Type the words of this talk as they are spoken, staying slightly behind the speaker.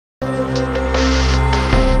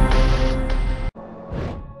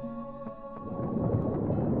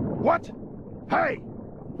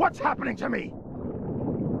what's happening to me?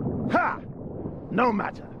 Ha! No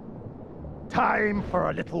matter. Time for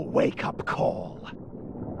a little wake-up call.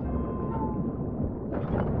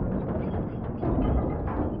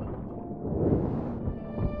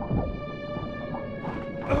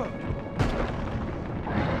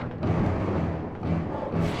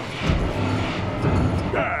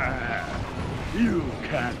 You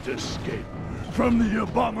can't escape from the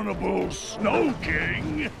abominable Snow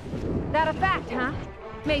King! That a fact, huh?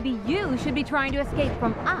 Maybe you should be trying to escape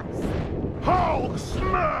from us. Hulk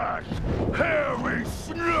smash! Hairy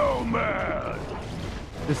snowman!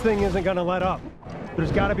 This thing isn't gonna let up.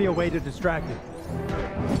 There's gotta be a way to distract it.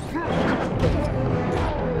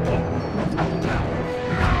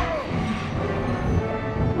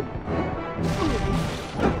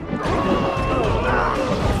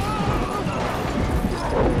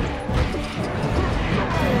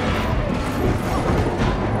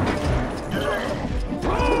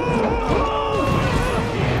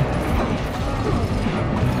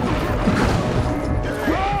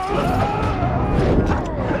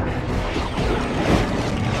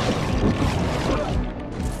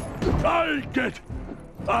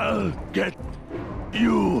 I'll get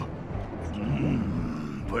you,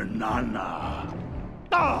 banana.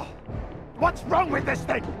 Oh! What's wrong with this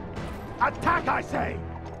thing? Attack, I say!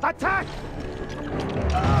 Attack!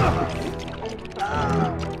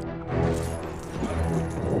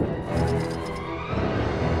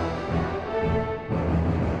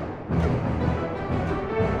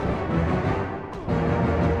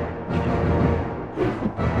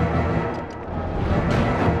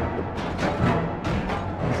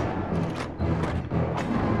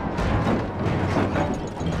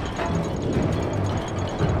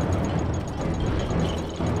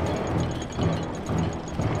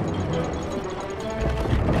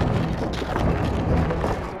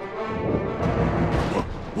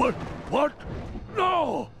 What?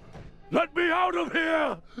 No! Let me out of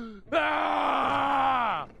here!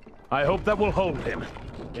 Ah! I hope that will hold him.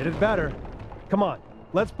 It had better. Come on,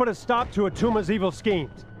 let's put a stop to Atuma's evil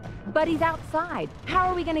schemes. But he's outside. How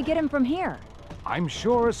are we gonna get him from here? I'm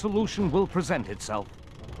sure a solution will present itself.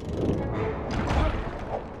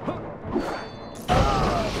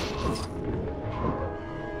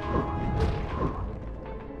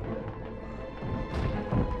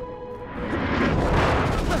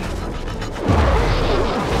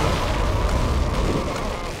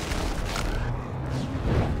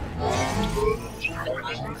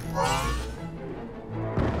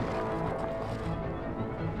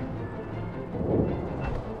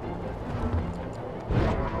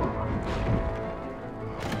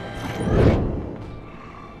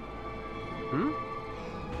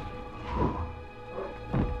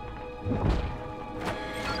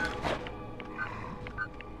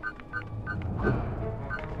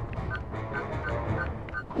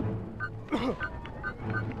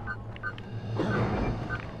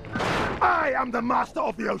 I am the master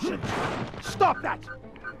of the oceans! Stop that!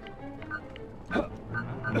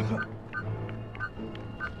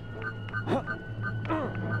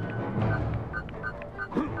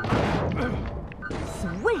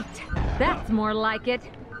 Sweet! That's more like it.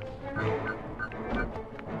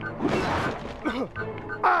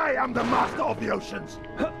 I am the master of the oceans!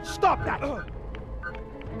 Stop that!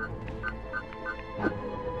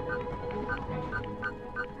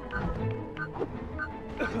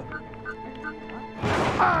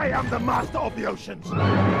 I am the master of the oceans!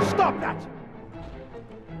 Stop that!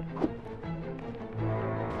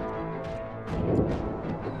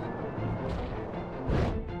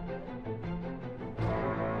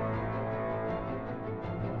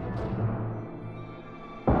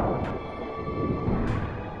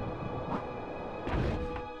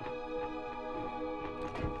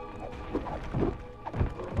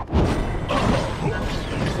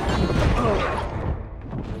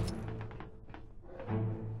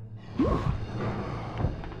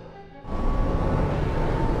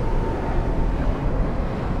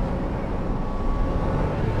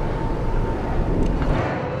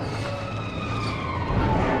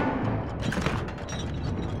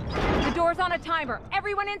 On a timer.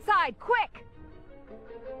 Everyone inside, quick!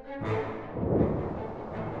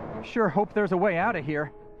 Sure hope there's a way out of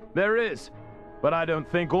here. There is, but I don't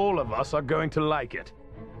think all of us are going to like it.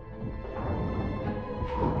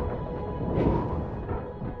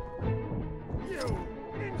 You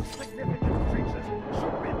insignificant creatures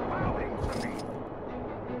should be bowing to me!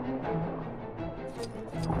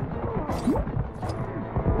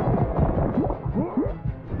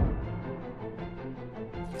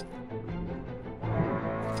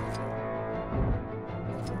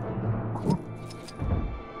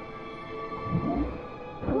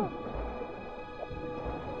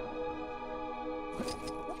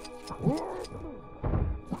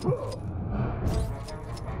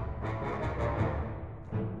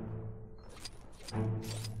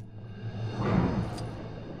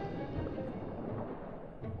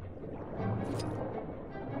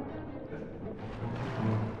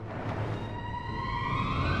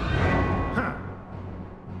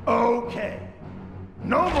 Okay.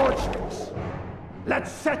 No more tricks.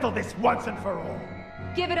 Let's settle this once and for all.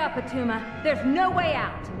 Give it up, Atuma. There's no way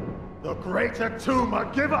out. The great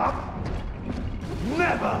Atuma give up?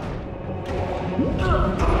 Never!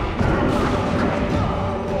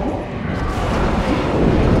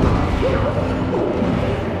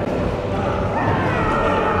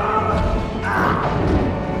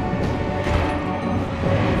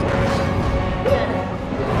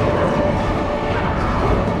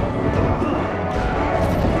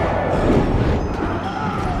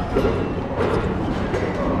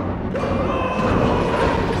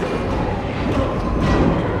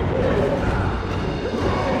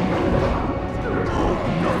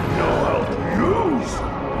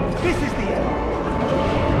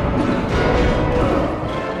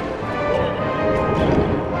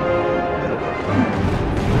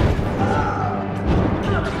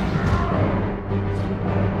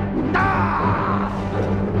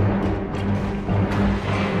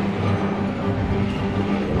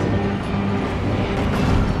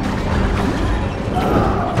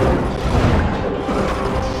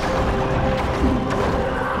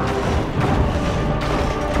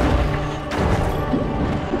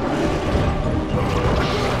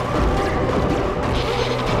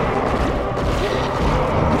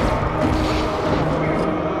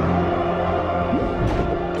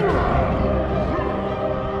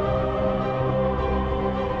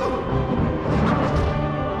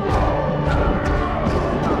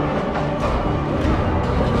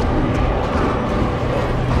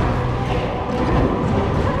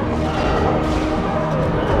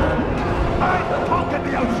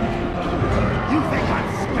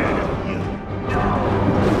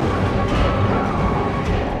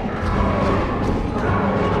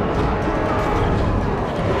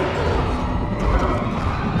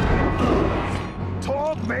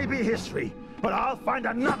 History, but I'll find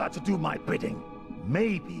another to do my bidding.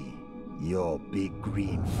 Maybe your big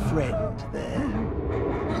green friend there.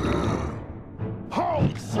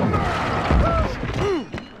 Hulk smash!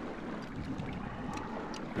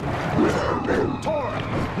 Tora!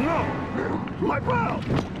 No! My pal!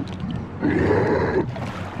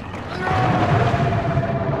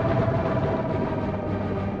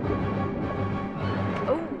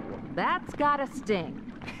 Oh, that's gotta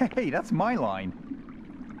sting. Hey, that's my line.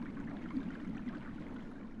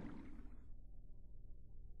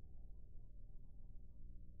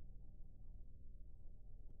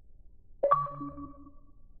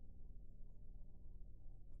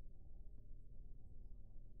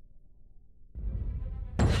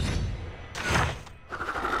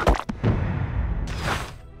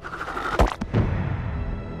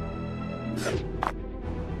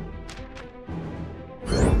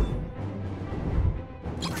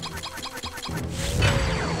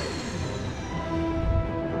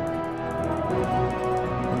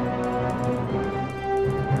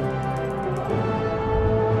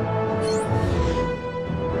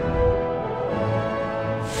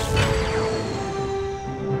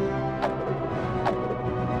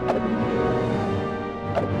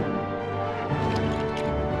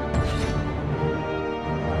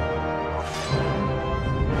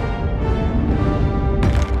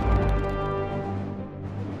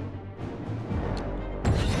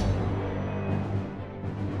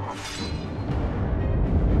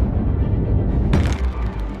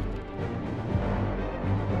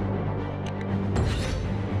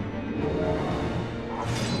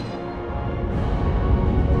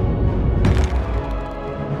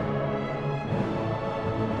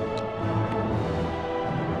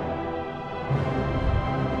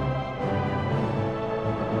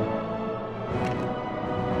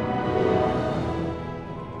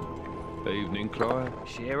 Evening, Clive.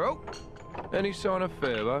 Cheryl? Any sign of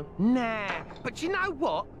Pharaoh? Nah, but you know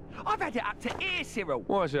what? I've had it up to here, Cyril.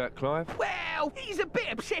 Why's that, Clive? Well, he's a bit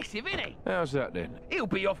obsessive, isn't he? How's that then? He'll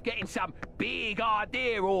be off getting some big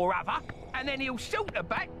idea or other, and then he'll saunter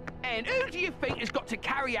back, and who do you think has got to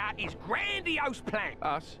carry out his grandiose plan?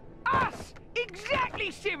 Us? Us!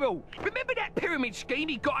 Exactly, Cyril! Remember that pyramid scheme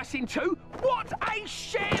he got us into? What a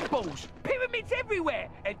shambles! Pyramids everywhere!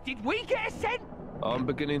 And did we get a cent? I'm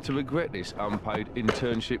beginning to regret this unpaid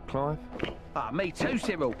internship, Clive. Ah, me too,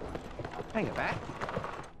 Cyril. Hang about.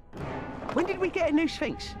 When did we get a new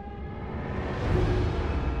Sphinx?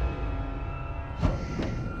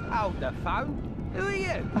 Hold the phone. Who are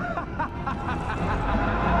you?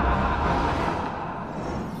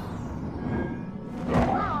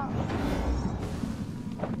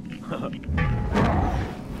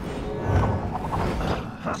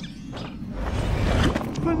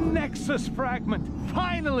 Nexus fragment!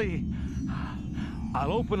 Finally!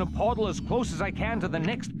 I'll open a portal as close as I can to the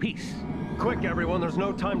next piece. Quick, everyone, there's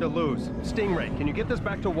no time to lose. Stingray, can you get this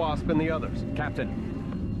back to Wasp and the others? Captain.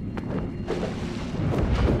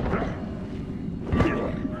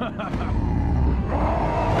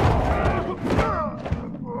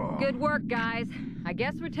 Good work, guys. I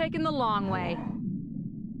guess we're taking the long way.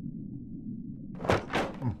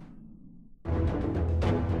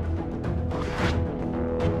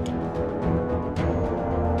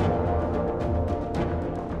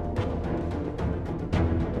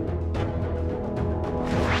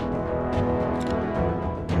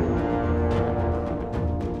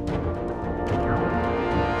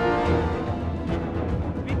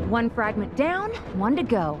 One fragment down, one to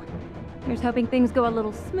go. Here's hoping things go a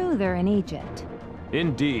little smoother in Egypt.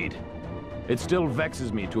 Indeed. It still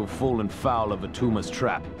vexes me to have fallen foul of Atuma's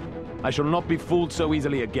trap. I shall not be fooled so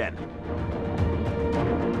easily again.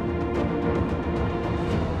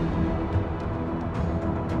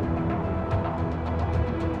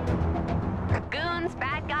 Goons,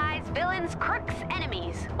 bad guys, villains, crooks,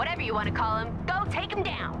 enemies. Whatever you want to call them, go take them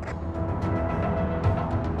down.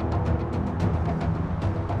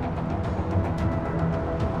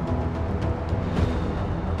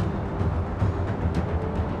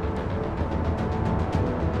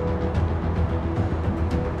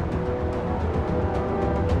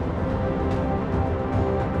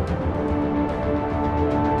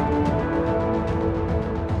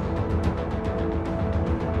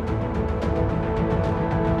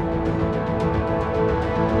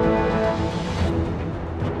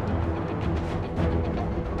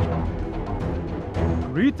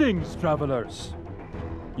 Greetings, travelers.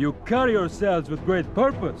 You carry yourselves with great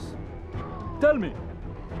purpose. Tell me,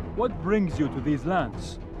 what brings you to these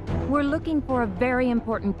lands? We're looking for a very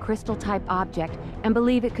important crystal-type object and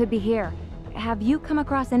believe it could be here. Have you come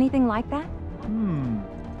across anything like that?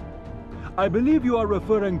 I believe you are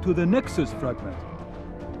referring to the Nexus fragment.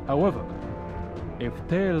 However, if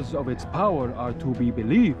tales of its power are to be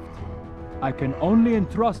believed, I can only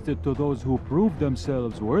entrust it to those who prove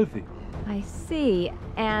themselves worthy. I see.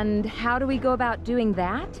 And how do we go about doing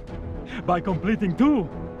that? By completing 2,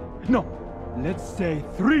 no, let's say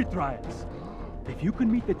 3 trials. If you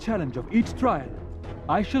can meet the challenge of each trial,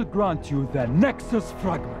 I shall grant you the Nexus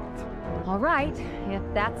fragment. All right, if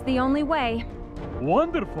that's the only way.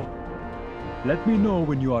 Wonderful! Let me know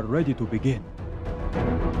when you are ready to begin.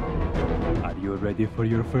 Are you ready for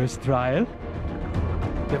your first trial?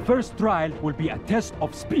 The first trial will be a test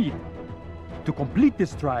of speed. To complete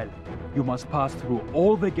this trial, you must pass through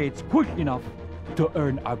all the gates quick enough to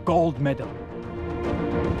earn a gold medal.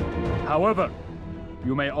 However,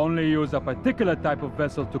 you may only use a particular type of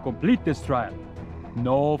vessel to complete this trial.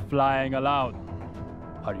 No flying allowed.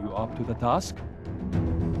 Are you up to the task?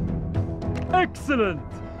 Excellent!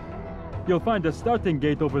 You'll find a starting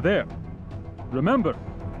gate over there. Remember,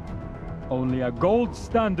 only a gold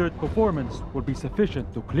standard performance will be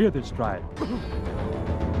sufficient to clear this trial.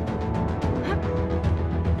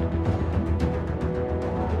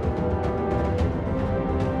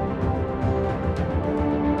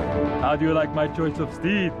 How do you like my choice of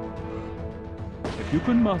steed? If you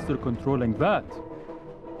can master controlling that...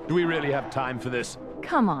 Do we really have time for this?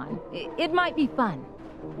 Come on, it might be fun.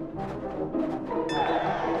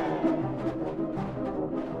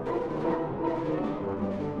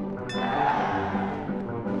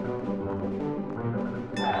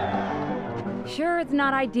 Sure, it's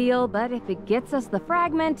not ideal, but if it gets us the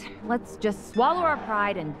fragment, let's just swallow our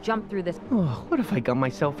pride and jump through this. Oh, what have I got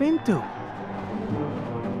myself into?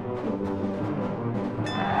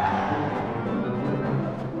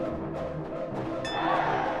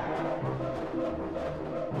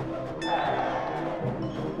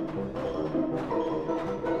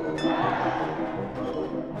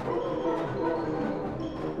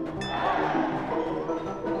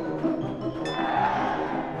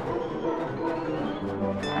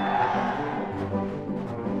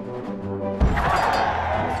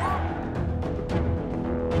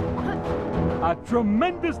 A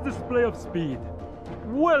tremendous display of speed.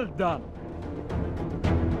 Well done.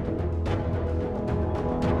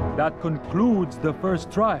 That concludes the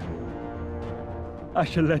first trial. I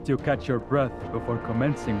shall let you catch your breath before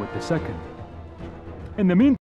commencing with the second. In the meantime,